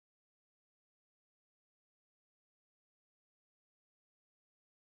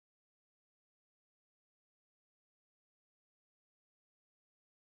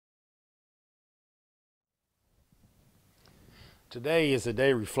Today is a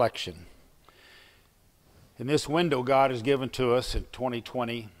day of reflection. In this window God has given to us in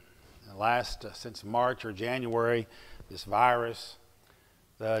 2020, since March or January, this virus,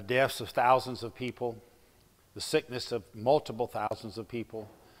 the deaths of thousands of people, the sickness of multiple thousands of people,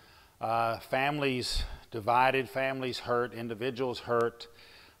 families divided, families hurt, individuals hurt,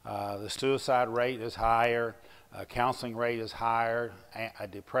 the suicide rate is higher, counseling rate is higher,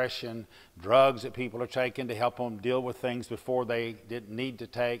 depression, drugs that people are taking to help them deal with things before they didn't need to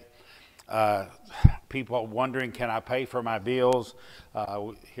take. People are wondering, can I pay for my bills?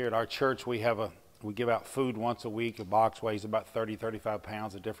 Here at our church, we give out food once a week. A box weighs about 35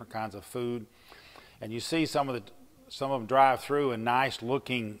 pounds of different kinds of food. And you see some of them drive through in nice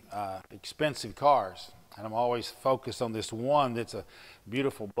looking, expensive cars. And I'm always focused on this one that's a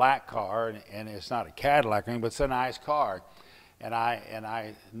beautiful black car, and it's not a Cadillac or anything, but it's a nice car. And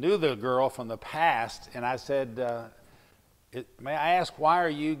I knew the girl from the past, and I said, may I ask, why are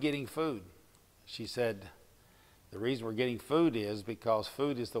you getting food? She said, the reason we're getting food is because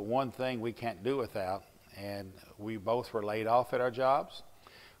food is the one thing we can't do without. And we both were laid off at our jobs.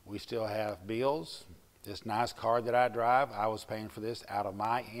 We still have bills. This nice car that I drive, I was paying for this out of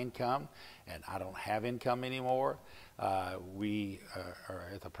my income, and I don't have income anymore. We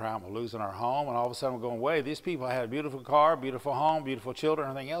are at the prime of losing our home, and all of a sudden we're going, wait, these people had a beautiful car, beautiful home, beautiful children,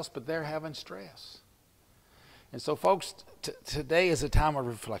 everything else, but they're having stress. And so, folks, today is a time of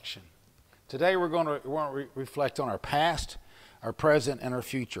reflection. Today we're going to reflect on our past, our present, and our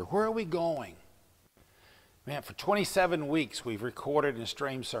future. Where are we going? Man, for 27 weeks we've recorded and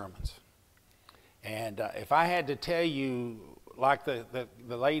streamed sermons. And if I had to tell you, like the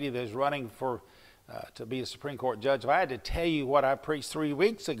lady that's running to be a Supreme Court judge, if I had to tell you what I preached 3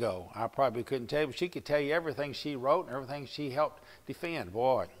 weeks ago, I probably couldn't tell you, but she could tell you everything she wrote and everything she helped defend.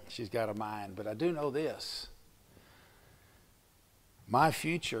 Boy, she's got a mind. But I do know this. My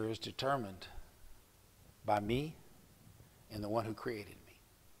future is determined by me and the one who created me.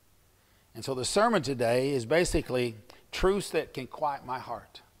 And so the sermon today is basically truths that can quiet my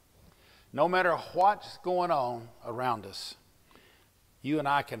heart. No matter what's going on around us, you and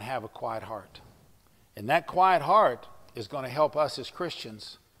I can have a quiet heart. And that quiet heart is going to help us as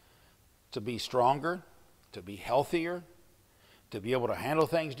Christians to be stronger, to be healthier, to be able to handle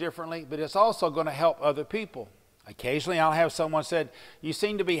things differently, but it's also going to help other people. Occasionally I'll have someone said, you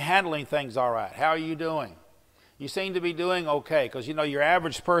seem to be handling things all right. How are you doing? You seem to be doing okay, because you know your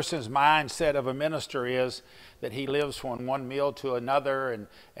average person's mindset of a minister is that he lives from one meal to another,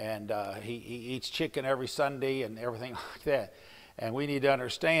 and he eats chicken every Sunday and everything like that. And we need to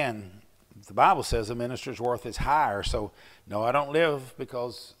understand the Bible says a minister's worth is higher. So no, I don't live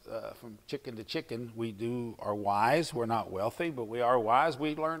because from chicken to chicken. We are wise. We're not wealthy, but we are wise.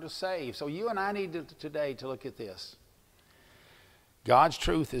 We learn to save. So you and I need today to look at this. God's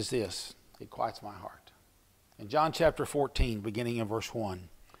truth is this. It quiets my heart. In John chapter 14, beginning in verse 1,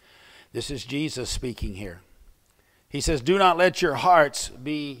 this is Jesus speaking here. He says, do not let your hearts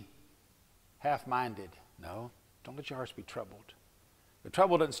be half-minded. No, don't let your hearts be troubled. The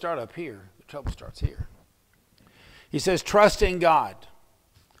trouble doesn't start up here. The trouble starts here. He says, trust in God.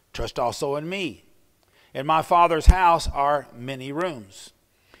 Trust also in me. In my Father's house are many rooms.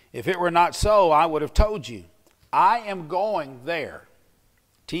 If it were not so, I would have told you. I am going there.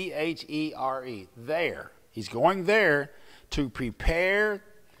 T-H-E-R-E, there. He's going there to prepare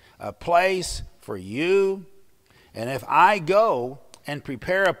a place for you. And if I go and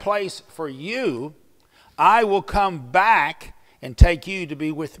prepare a place for you, I will come back and take you to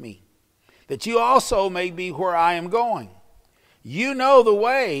be with me, that you also may be where I am going. You know the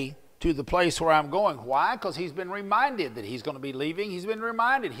way to the place where I'm going. Why? Because he's been reminded that he's going to be leaving. He's been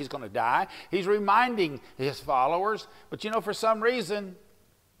reminded he's going to die. He's reminding his followers. But you know, for some reason,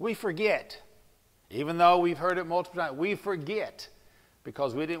 we forget. Even though we've heard it multiple times, we forget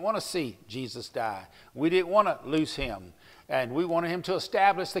because we didn't want to see Jesus die. We didn't want to lose him. And we wanted him to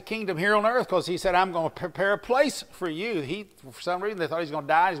establish the kingdom here on earth because he said, I'm going to prepare a place for you. For some reason, they thought he was going to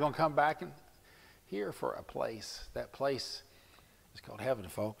die. He's going to come back and here for a place. That place is called heaven,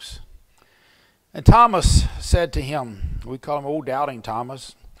 folks. And Thomas said to him, we call him old doubting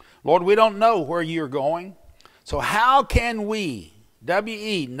Thomas, Lord, we don't know where you're going. So how can we,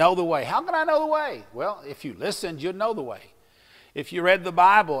 W-E, know the way? How can I know the way? Well, if you listened, you'd know the way. If you read the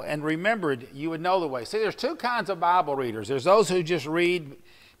Bible and remembered, you would know the way. See, there's two kinds of Bible readers. There's those who just read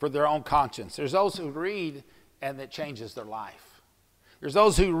for their own conscience. There's those who read and it changes their life. There's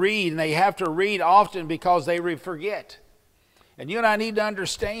those who read and they have to read often because they forget. And you and I need to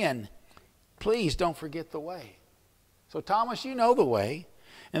understand, please don't forget the way. So Thomas, you know the way.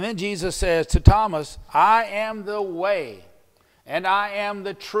 And then Jesus says to Thomas, I am the way and I am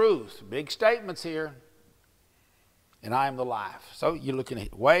the truth. Big statements here. And I am the life. So you're looking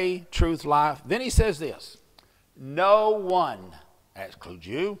at way, truth, life. Then he says this, no one, that includes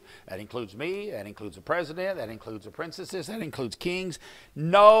you, that includes me, that includes the president, that includes the princesses, that includes kings.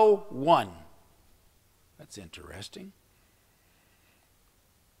 No one, that's interesting,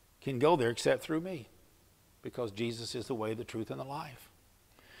 can go there except through me, because Jesus is the way, the truth, and the life.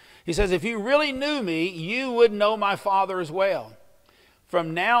 He says, if you really knew me, you would know my Father as well.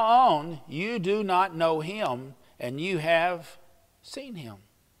 From now on, you do not know him, and you have seen him.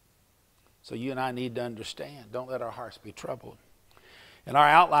 So you and I need to understand. Don't let our hearts be troubled. In our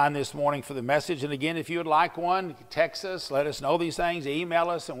outline this morning for the message, and again, if you would like one, text us, let us know these things, email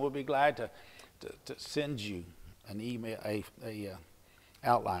us, and we'll be glad to send you an email, a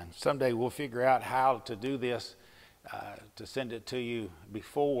outline. Someday we'll figure out how to do this, to send it to you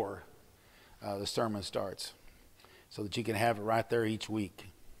before the sermon starts, so that you can have it right there each week.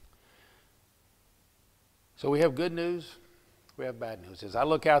 So we have good news, we have bad news. As I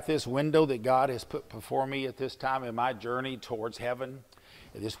look out this window that God has put before me at this time in my journey towards heaven,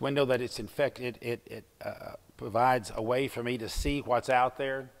 this window that it's infected, it provides a way for me to see what's out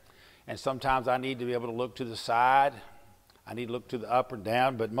there. And sometimes I need to be able to look to the side. I need to look to the up and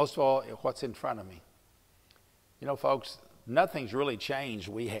down, but most of all, what's in front of me. You know, folks, nothing's really changed.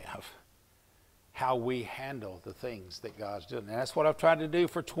 We have how we handle the things that God's doing. And that's what I've tried to do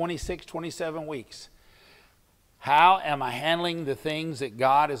for 26, 27 weeks. How am I handling the things that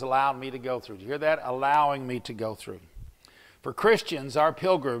God has allowed me to go through? Do you hear that? Allowing me to go through. For Christians, our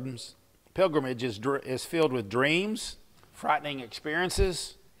pilgrimage is filled with dreams, frightening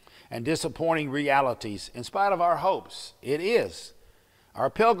experiences, and disappointing realities. In spite of our hopes, it is.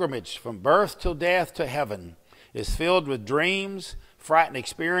 Our pilgrimage from birth till death to heaven is filled with dreams, frightening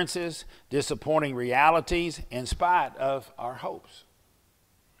experiences, disappointing realities, in spite of our hopes.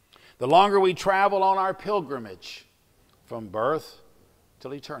 The longer we travel on our pilgrimage from birth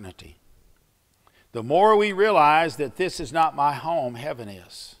till eternity, the more we realize that this is not my home, heaven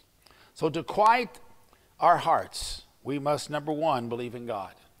is. So to quiet our hearts, we must, number one, believe in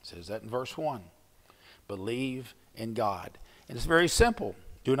God. It says that in verse 1. Believe in God. And it's very simple.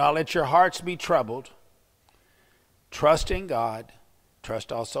 Do not let your hearts be troubled. Trust in God.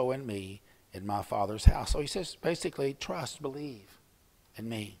 Trust also in me, in my Father's house. So he says, basically, trust, believe in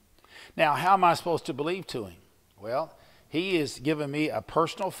me. Now, how am I supposed to believe to him? Well, he has given me a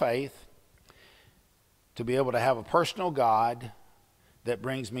personal faith to be able to have a personal God that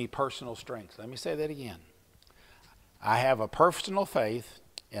brings me personal strength. Let me say that again. I have a personal faith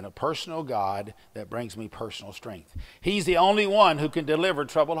in a personal God that brings me personal strength. He's the only one who can deliver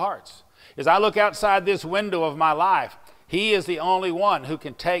troubled hearts. As I look outside this window of my life, he is the only one who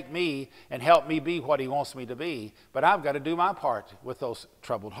can take me and help me be what he wants me to be. But I've got to do my part with those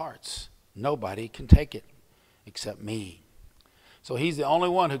troubled hearts. Nobody can take it except me. So he's the only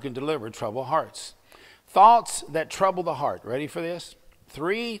one who can deliver troubled hearts. Thoughts that trouble the heart. Ready for this?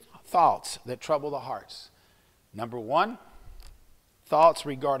 3 thoughts that trouble the hearts. Number 1, thoughts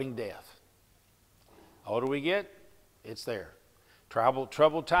regarding death. The older we get, it's there.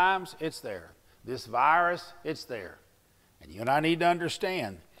 Troubled times, it's there. This virus, it's there. And you and I need to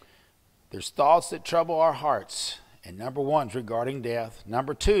understand, there's thoughts that trouble our hearts. And number 1 is regarding death.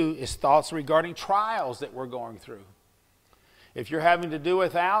 Number 2 is thoughts regarding trials that we're going through. If you're having to do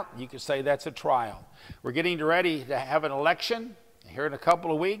without, you could say that's a trial. We're getting ready to have an election here in a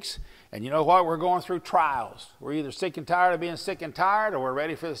couple of weeks. And you know what? We're going through trials. We're either sick and tired of being sick and tired, or we're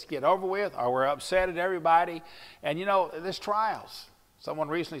ready for this to get over with, or we're upset at everybody. And you know, there's trials. Someone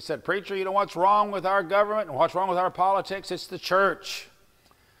recently said, preacher, you know what's wrong with our government and what's wrong with our politics? It's the church.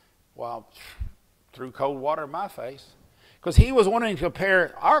 Well, threw cold water in my face. Because he was wanting to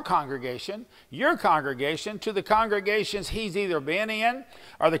compare our congregation, your congregation, to the congregations he's either been in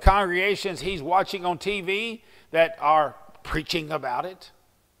or the congregations he's watching on TV that are preaching about it.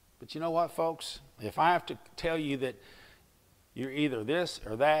 But you know what, folks? If I have to tell you that you're either this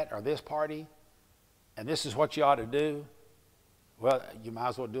or that or this party, and this is what you ought to do, well, you might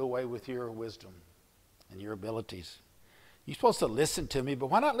as well do away with your wisdom and your abilities. You're supposed to listen to me, but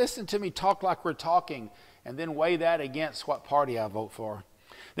why not listen to me talk like we're talking and then weigh that against what party I vote for?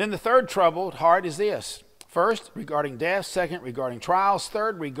 Then the third troubled heart is this. First, regarding death. Second, regarding trials.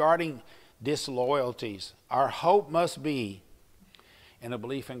 Third, regarding disloyalties. Our hope must be in a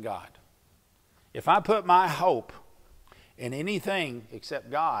belief in God. If I put my hope in anything except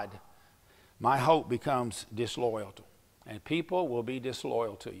God, my hope becomes disloyal. And people will be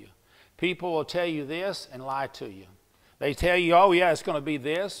disloyal to you. People will tell you this and lie to you. They tell you, oh yeah, it's going to be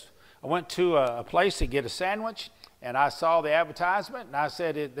this. I went to a place to get a sandwich, And I saw the advertisement, and I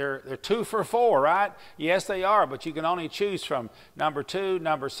said, they're 2 for $4, right? Yes, they are, but you can only choose from number 2,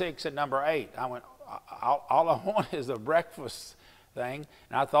 number 6, and number 8. I went, all I want is a breakfast thing,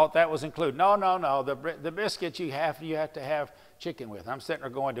 and I thought that was included. No, the biscuits you have to have chicken with. I'm sitting there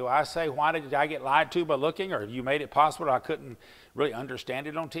going, do I say, why did I get lied to by looking, or you made it possible that I couldn't really understand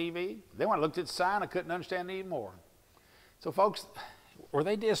it on TV? Then when I looked at the sign, I couldn't understand it anymore. So folks, were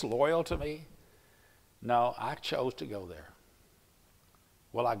they disloyal to me? No, I chose to go there.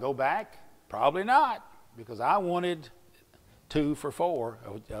 Will I go back? Probably not, because I wanted 2 for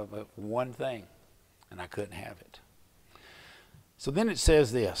 $4 of one thing, and I couldn't have it. So then it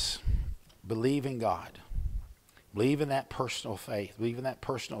says this: believe in God. Believe in that personal faith. Believe in that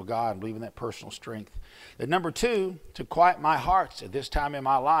personal God. Believe in that personal strength. And number 2, to quiet my heart at this time in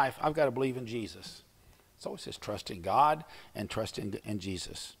my life, I've got to believe in Jesus. So it says trust in God and trust in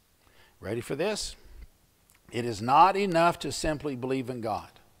Jesus. Ready for this? It is not enough to simply believe in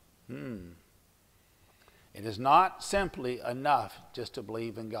God. It is not simply enough just to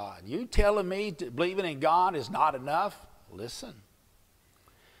believe in God. You telling me believing in God is not enough? Listen.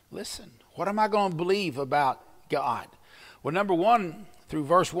 What am I going to believe about God? Well, number 1, through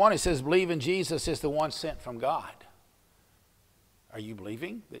verse 1, it says believe in Jesus is the one sent from God. Are you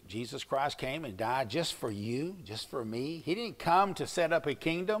believing that Jesus Christ came and died just for you, just for me? He didn't come to set up a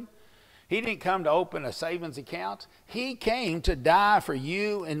kingdom. He didn't come to open a savings account. He came to die for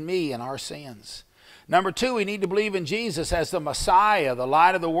you and me and our sins. Number 2, we need to believe in Jesus as the Messiah, the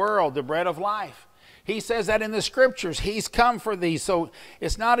light of the world, the bread of life. He says that in the scriptures. He's come for these. So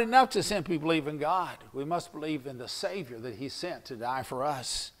it's not enough to simply believe in God. We must believe in the Savior that He sent to die for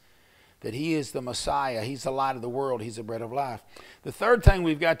us. That He is the Messiah. He's the light of the world. He's the bread of life. The third thing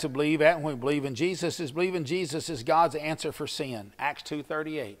we've got to believe at when we believe in Jesus is believe in Jesus is God's answer for sin. Acts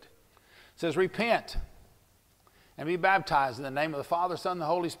 2:38. It says, repent and be baptized in the name of the Father, Son, and the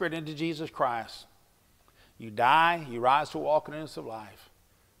Holy Spirit into Jesus Christ. You die, you rise to walk in newness of life.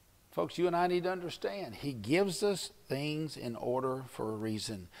 Folks, you and I need to understand, He gives us things in order for a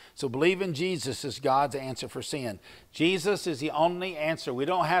reason. So believe in Jesus as God's answer for sin. Jesus is the only answer. We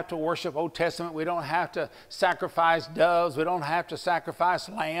don't have to worship Old Testament. We don't have to sacrifice doves. We don't have to sacrifice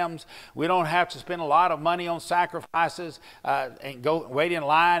lambs. We don't have to spend a lot of money on sacrifices and go wait in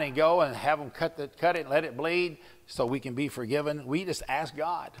line and go and have them cut it and let it bleed so we can be forgiven. We just ask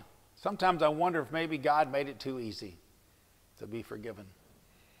God. Sometimes I wonder if maybe God made it too easy to be forgiven.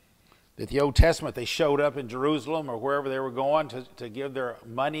 That the Old Testament, they showed up in Jerusalem or wherever they were going to give their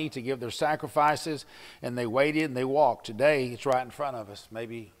money, to give their sacrifices, and they waited and they walked. Today, it's right in front of us.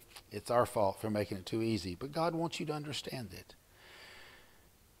 Maybe it's our fault for making it too easy, but God wants you to understand it.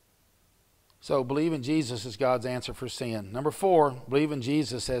 So believe in Jesus as God's answer for sin. Number 4, believe in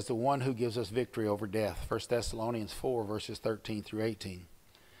Jesus as the one who gives us victory over death. 1 Thessalonians 4, verses 13 through 18.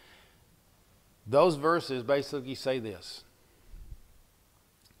 Those verses basically say this: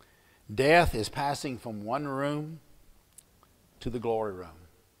 death is passing from one room to the glory room.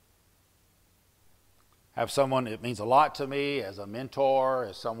 I have someone, it means a lot to me as a mentor,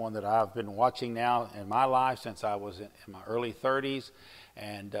 as someone that I've been watching now in my life since I was in my early 30s,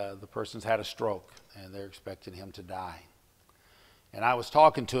 and the person's had a stroke, and they're expecting him to die. And I was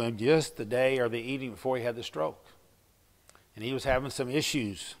talking to him just the day or the evening before he had the stroke, and he was having some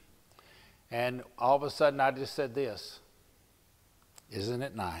issues. And all of a sudden I just said this: isn't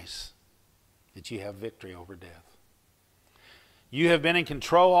it nice that you have victory over death? You have been in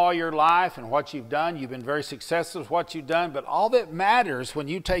control all your life and what you've done. You've been very successful with what you've done. But all that matters when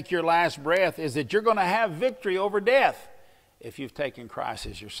you take your last breath is that you're going to have victory over death if you've taken Christ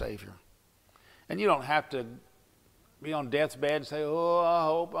as your Savior. And you don't have to be on death's bed and say, oh, I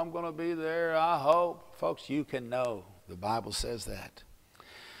hope I'm going to be there. I hope. Folks, you can know. The Bible says that.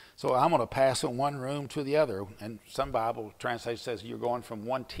 So I'm going to pass from one room to the other. And some Bible translation says you're going from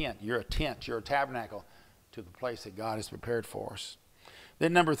one tent. You're a tent. You're a tabernacle to the place that God has prepared for us.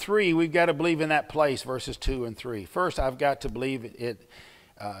 Then number 3, we've got to believe in that place, verses 2 and 3. First, I've got to believe it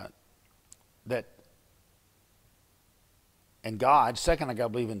that in God. Second, I've got to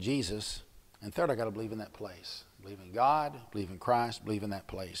believe in Jesus. And third, I've got to believe in that place. Believe in God, believe in Christ, believe in that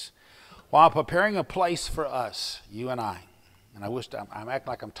place. While preparing a place for us, you and I, and I wish I'm acting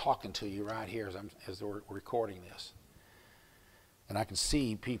like I'm talking to you right here as we're recording this. And I can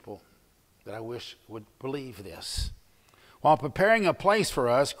see people that I wish would believe this. While preparing a place for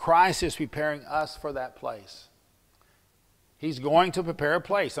us, Christ is preparing us for that place. He's going to prepare a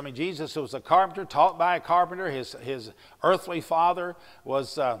place. I mean, Jesus was a carpenter, taught by a carpenter. His earthly father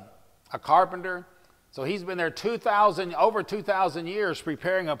was a carpenter. So he's been there over 2,000 years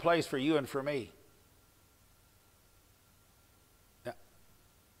preparing a place for you and for me.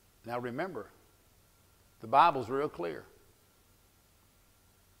 Now remember, the Bible's real clear.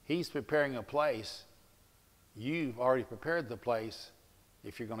 He's preparing a place. You've already prepared the place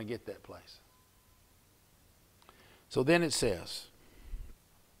if you're going to get that place. So then it says,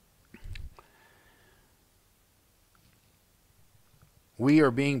 we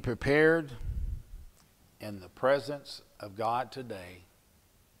are being prepared in the presence of God today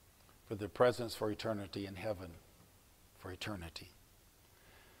for the presence for eternity in heaven for eternity.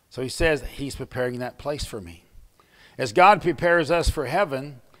 So he says he's preparing that place for me. As God prepares us for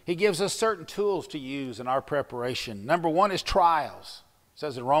heaven, he gives us certain tools to use in our preparation. Number one is trials. It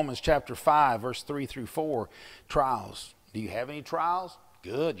says in Romans chapter 5, verse 3 through 4, trials. Do you have any trials?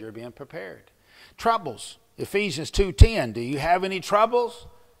 Good, you're being prepared. Troubles. Ephesians 2:10. Do you have any troubles?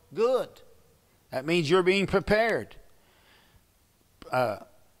 Good. That means you're being prepared.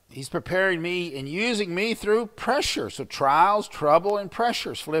 He's preparing me and using me through pressure. So trials, trouble, and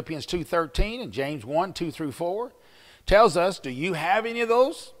pressures. Philippians 2:13 and James 1:2 through 4 tells us, do you have any of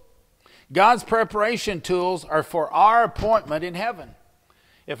those? God's preparation tools are for our appointment in heaven.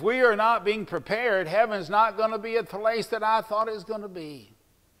 If we are not being prepared, heaven's not going to be a place that I thought it was going to be.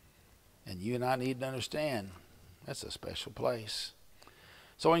 And you and I need to understand that's a special place.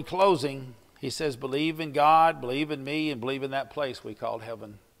 So in closing, he says, believe in God, believe in me, and believe in that place we called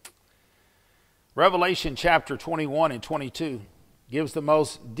heaven. Revelation chapter 21 and 22 gives the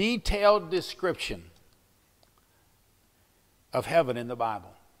most detailed description of heaven in the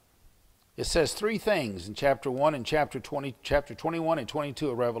Bible. It says three things in chapter 1 and chapter 21 and 22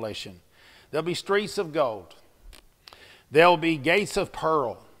 of Revelation. There'll be streets of gold. There'll be gates of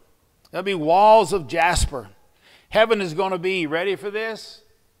pearl. There'll be walls of jasper. Heaven is going to be, ready for this?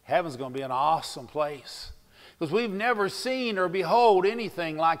 Heaven's going to be an awesome place. Because we've never seen or behold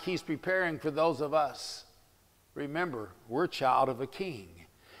anything like he's preparing for those of us. Remember, we're a child of a king.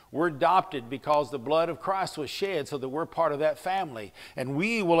 We're adopted because the blood of Christ was shed so that we're part of that family. And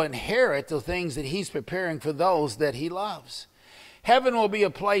we will inherit the things that he's preparing for those that he loves. Heaven will be a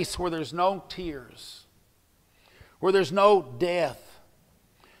place where there's no tears, where there's no death,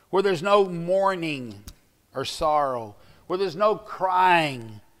 where there's no mourning or sorrow, where there's no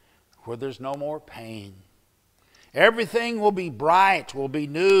crying, where there's no more pain. Everything will be bright, will be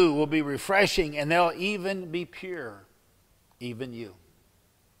new, will be refreshing, and they'll even be pure, even you.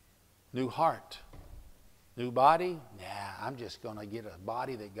 New heart, new body. Nah, I'm just going to get a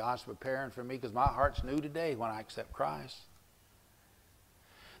body that God's preparing for me because my heart's new today when I accept Christ.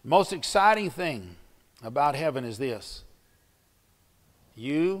 The most exciting thing about heaven is this.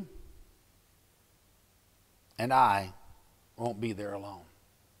 You and I won't be there alone.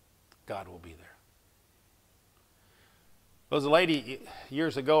 God will be there. There was a lady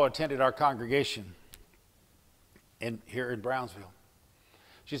years ago attended our congregation here in Brownsville.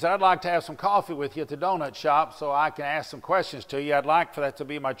 She said, I'd like to have some coffee with you at the donut shop so I can ask some questions to you. I'd like for that to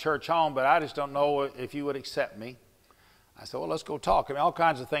be my church home, but I just don't know if you would accept me. I said, well, let's go talk. I mean, all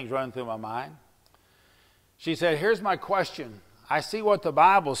kinds of things running through my mind. She said, here's my question. I see what the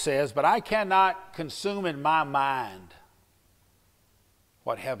Bible says, but I cannot consume in my mind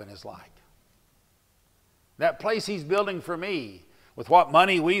what heaven is like. That place he's building for me, with what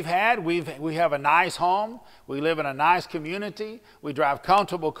money we've had, we have a nice home, we live in a nice community, we drive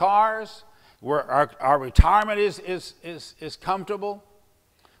comfortable cars, our retirement is comfortable.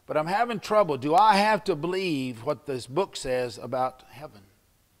 But I'm having trouble. Do I have to believe what this book says about heaven?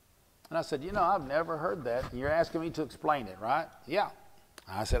 And I said, you know, I've never heard that. And you're asking me to explain it, right? Yeah.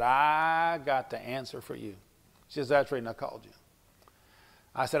 I said, I got the answer for you. She says, that's the reason I called you.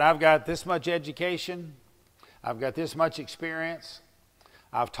 I said, I've got this much education. I've got this much experience.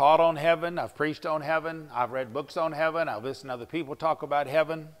 I've taught on heaven. I've preached on heaven. I've read books on heaven. I've listened to other people talk about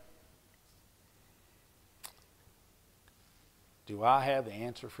heaven. Do I have the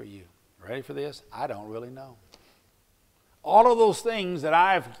answer for you? Ready for this? I don't really know. All of those things that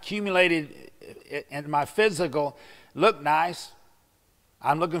I've accumulated in my physical look nice.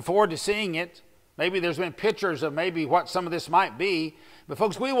 I'm looking forward to seeing it. Maybe there's been pictures of maybe what some of this might be. But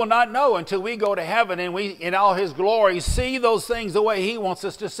folks, we will not know until we go to heaven and we, in all his glory, see those things the way he wants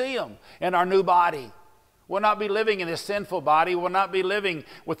us to see them in our new body. We'll not be living in this sinful body. We'll not be living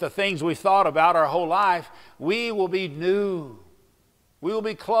with the things we've thought about our whole life. We will be new. We will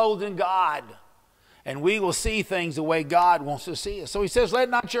be clothed in God. And we will see things the way God wants to see us. So he says, let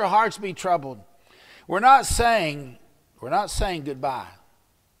not your hearts be troubled. We're not saying goodbye.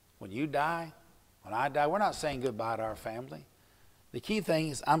 When you die, when I die, we're not saying goodbye to our family. The key thing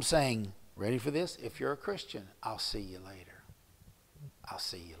is I'm saying, ready for this? If you're a Christian, I'll see you later. I'll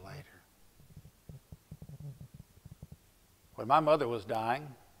see you later. When my mother was dying,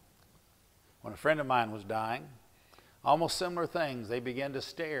 when a friend of mine was dying, almost similar things. They began to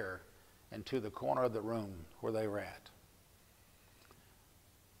stare into the corner of the room where they were at.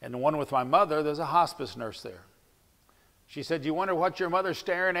 And the one with my mother, there's a hospice nurse there. She said, "You wonder what your mother's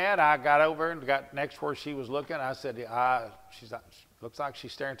staring at?" I got over and got next to where she was looking. I said, looks like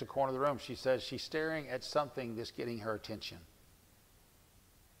she's staring at the corner of the room. She says she's staring at something that's getting her attention.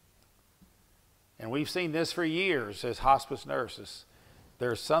 And we've seen this for years as hospice nurses.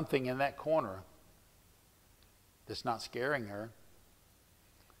 There's something in that corner that's not scaring her.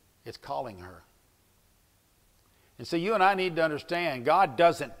 It's calling her. And so you and I need to understand, God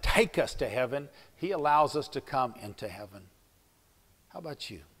doesn't take us to heaven. He allows us to come into heaven. How about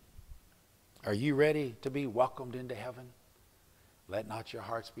you? Are you ready to be welcomed into heaven? Let not your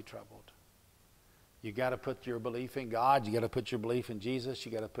hearts be troubled. You got to put your belief in God. You got to put your belief in Jesus.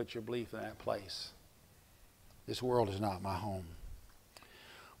 You got to put your belief in that place. This world is not my home.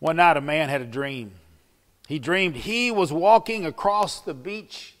 One night a man had a dream. He dreamed he was walking across the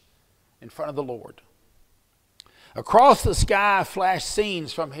beach in front of the Lord. Across the sky flashed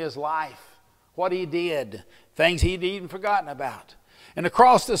scenes from his life, what he did, things he'd even forgotten about. And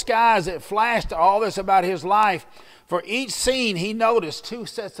across the skies it flashed all this about his life. For each scene he noticed 2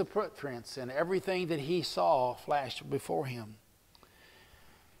 sets of footprints, and everything that he saw flashed before him.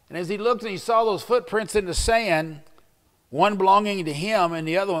 And as he looked and he saw those footprints in the sand, one belonging to him and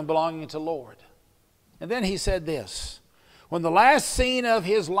the other one belonging to the Lord. And then he said this, when the last scene of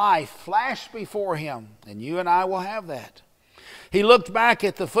his life flashed before him, and you and I will have that, he looked back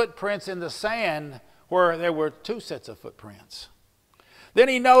at the footprints in the sand where there were 2 sets of footprints. Then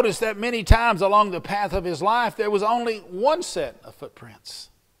he noticed that many times along the path of his life there was only 1 set of footprints.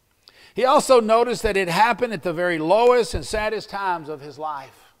 He also noticed that it happened at the very lowest and saddest times of his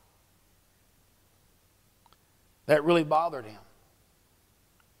life. That really bothered him.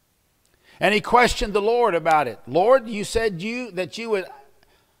 And he questioned the Lord about it. Lord, you said that you would,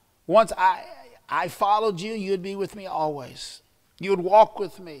 once I followed you, you would be with me always. You would walk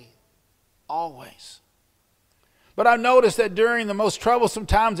with me always. But I've noticed that during the most troublesome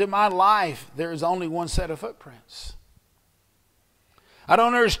times in my life, there is only 1 set of footprints. I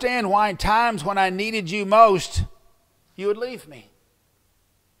don't understand why in times when I needed you most, you would leave me.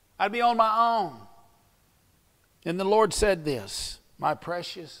 I'd be on my own. And the Lord said this, my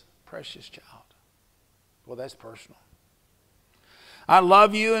precious, precious child. Well, that's personal. I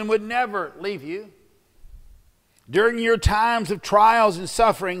love you and would never leave you. During your times of trials and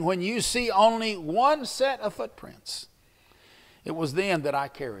suffering, when you see only 1 set of footprints, it was then that I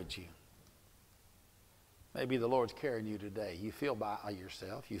carried you. Maybe the Lord's carrying you today. You feel by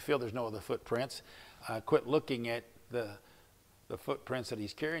yourself. You feel there's no other footprints. Quit looking at the footprints that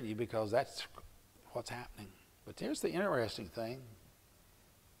he's carrying you, because that's what's happening. But here's the interesting thing.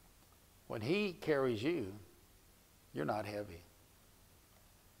 When he carries you, you're not heavy.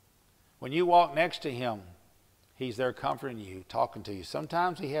 When you walk next to him, he's there comforting you, talking to you.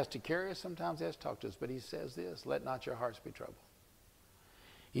 Sometimes he has to carry us, sometimes he has to talk to us. But he says this, let not your hearts be troubled.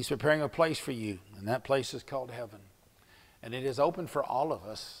 He's preparing a place for you, and that place is called heaven. And it is open for all of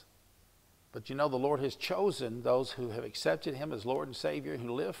us. But you know, the Lord has chosen those who have accepted him as Lord and Savior,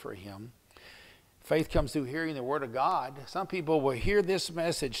 who live for him. Faith comes through hearing the Word of God. Some people will hear this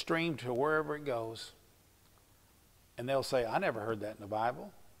message streamed to wherever it goes, and they'll say, I never heard that in the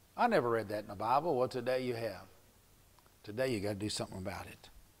Bible. I never read that in the Bible. Well, today you have. Today you got to do something about it.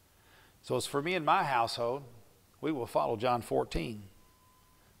 So it's for me and my household, we will follow John 14.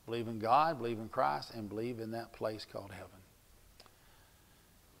 Believe in God, believe in Christ, and believe in that place called heaven.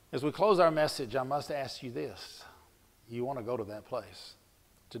 As we close our message, I must ask you this. You want to go to that place.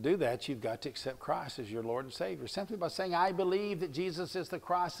 To do that, you've got to accept Christ as your Lord and Savior. Simply by saying, I believe that Jesus is the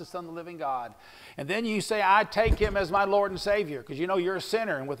Christ, the Son of the living God. And then you say, I take him as my Lord and Savior. Because you know you're a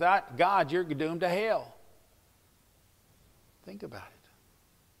sinner, and without God, you're doomed to hell. Think about it.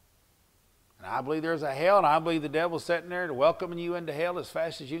 And I believe there's a hell, and I believe the devil's sitting there to welcoming you into hell as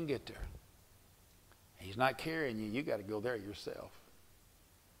fast as you can get there. He's not carrying you. You got to go there yourself.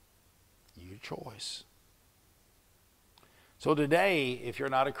 Your choice. So today, if you're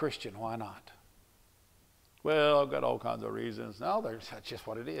not a Christian, why not? Well, I've got all kinds of reasons. No, that's just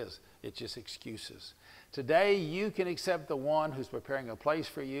what it is. It's just excuses. Today, you can accept the one who's preparing a place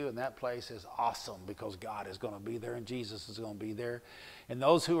for you, and that place is awesome because God is going to be there and Jesus is going to be there. And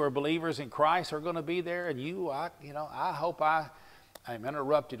those who are believers in Christ are going to be there. And I hope I'm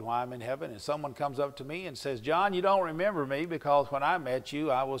interrupted while I'm in heaven and someone comes up to me and says, John, you don't remember me because when I met you,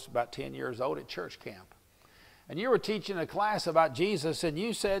 I was about 10 years old at church camp. And you were teaching a class about Jesus, and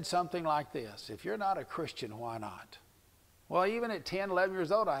you said something like this. If you're not a Christian, why not? Well, even at 10, 11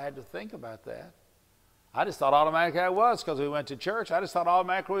 years old, I had to think about that. I just thought automatically I was because we went to church. I just thought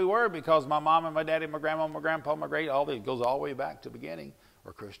automatically we were because my mom and my daddy, my grandma, my grandpa, my great, all it goes all the way back to the beginning,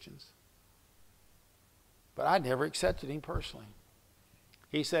 were Christians. But I never accepted him personally.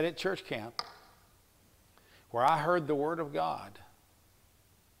 He said at church camp, where I heard the word of God,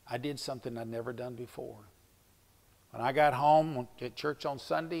 I did something I'd never done before. When I got home at church on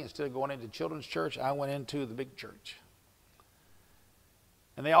Sunday, instead of going into children's church, I went into the big church.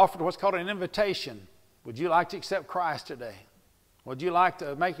 And they offered what's called an invitation. Would you like to accept Christ today? Would you like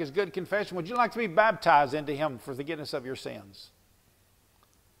to make his good confession? Would you like to be baptized into him for the forgiveness of your sins?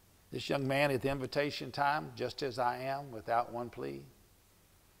 This young man at the invitation time, just as I am, without one plea,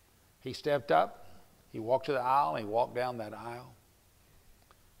 he stepped up, he walked to the aisle, and he walked down that aisle.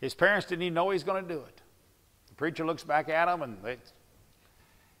 His parents didn't even know he was going to do it. The preacher looks back at him, and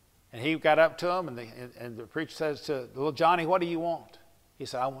he got up to him, and the preacher says to little Johnny, what do you want? He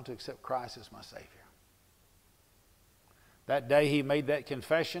said, I want to accept Christ as my Savior. That day he made that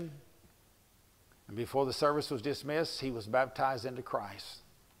confession, and before the service was dismissed, he was baptized into Christ,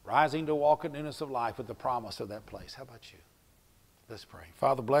 rising to walk in newness of life with the promise of that place. How about you? Let's pray.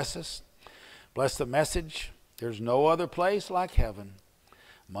 Father, bless us. Bless the message. There's no other place like heaven.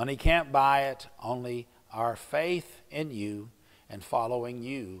 Money can't buy it. Only our faith in you and following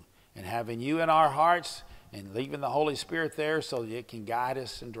you and having you in our hearts and leaving the Holy Spirit there so that it can guide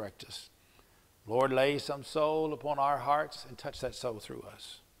us and direct us. Lord, lay some soul upon our hearts and touch that soul through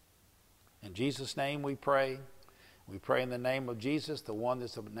us. In Jesus' name we pray. We pray in the name of Jesus, the one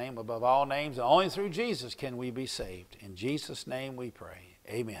that's the name above all names. And only through Jesus can we be saved. In Jesus' name we pray.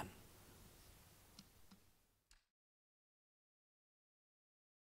 Amen.